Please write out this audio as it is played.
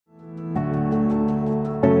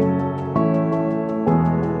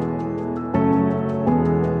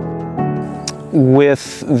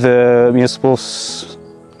With the municipal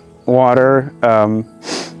water,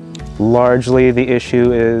 largely the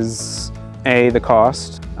issue is the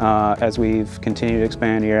cost. As we've continued to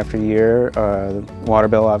expand year after year, the water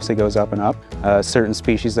bill obviously goes up and up. Certain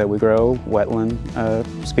species that we grow, wetland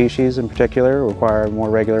species in particular, require more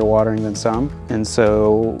regular watering than some.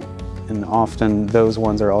 And often those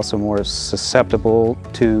ones are also more susceptible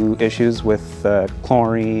to issues with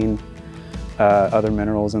chlorine, other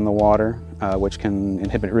minerals in the water, which can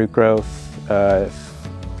inhibit root growth. If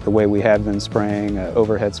the way we have been spraying,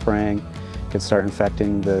 overhead spraying, could start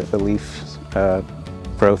infecting the leaf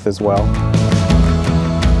growth as well.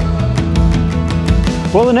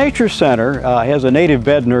 Well, the Nature Center has a native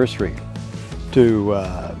bed nursery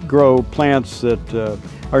to grow plants that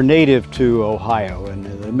are native to Ohio and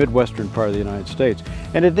the Midwestern part of the United States.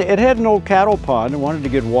 And it had an old cattle pond and wanted to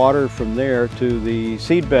get water from there to the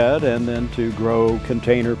seed bed and then to grow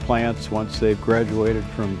container plants once they've graduated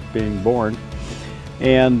from being born.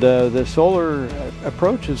 And the solar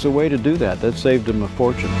approach is the way to do that. That saved them a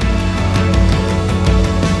fortune.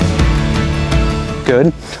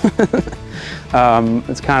 Good.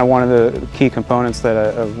 It's kind of one of the key components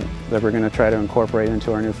that we're going to try to incorporate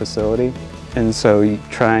into our new facility. And so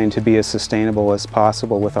trying to be as sustainable as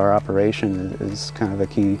possible with our operation is kind of a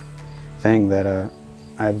key thing that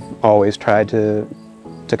I've always tried to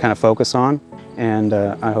kind of focus on. And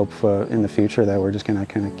I hope in the future that we're just going to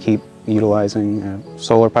kind of keep utilizing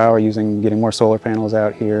solar power, getting more solar panels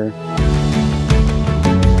out here.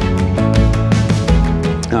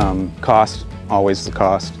 Cost, always the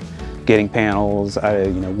cost. Getting panels,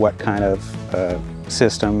 what kind of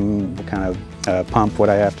system, what kind of pump would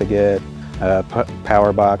I have to get,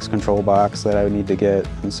 power box, control box that I would need to get.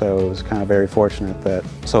 And so it was kind of very fortunate that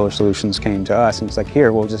Solar Solutions came to us and it's like,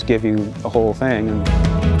 here, we'll just give you a whole thing. And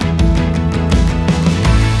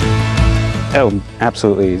oh,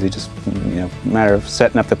 absolutely easy. Just matter of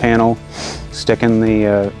setting up the panel, sticking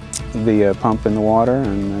the pump in the water,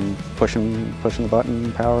 and then pushing the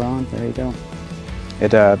button, power on. There you go.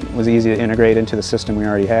 It was easy to integrate into the system we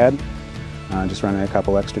already had. Just running a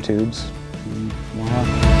couple extra tubes. And voila.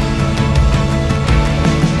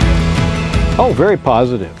 Oh, very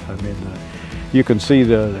positive. I mean, you can see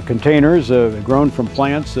the containers grown from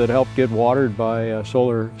plants that help get watered by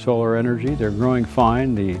solar energy. They're growing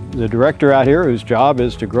fine. The director out here, whose job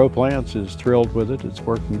is to grow plants, is thrilled with it. It's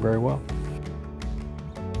working very well.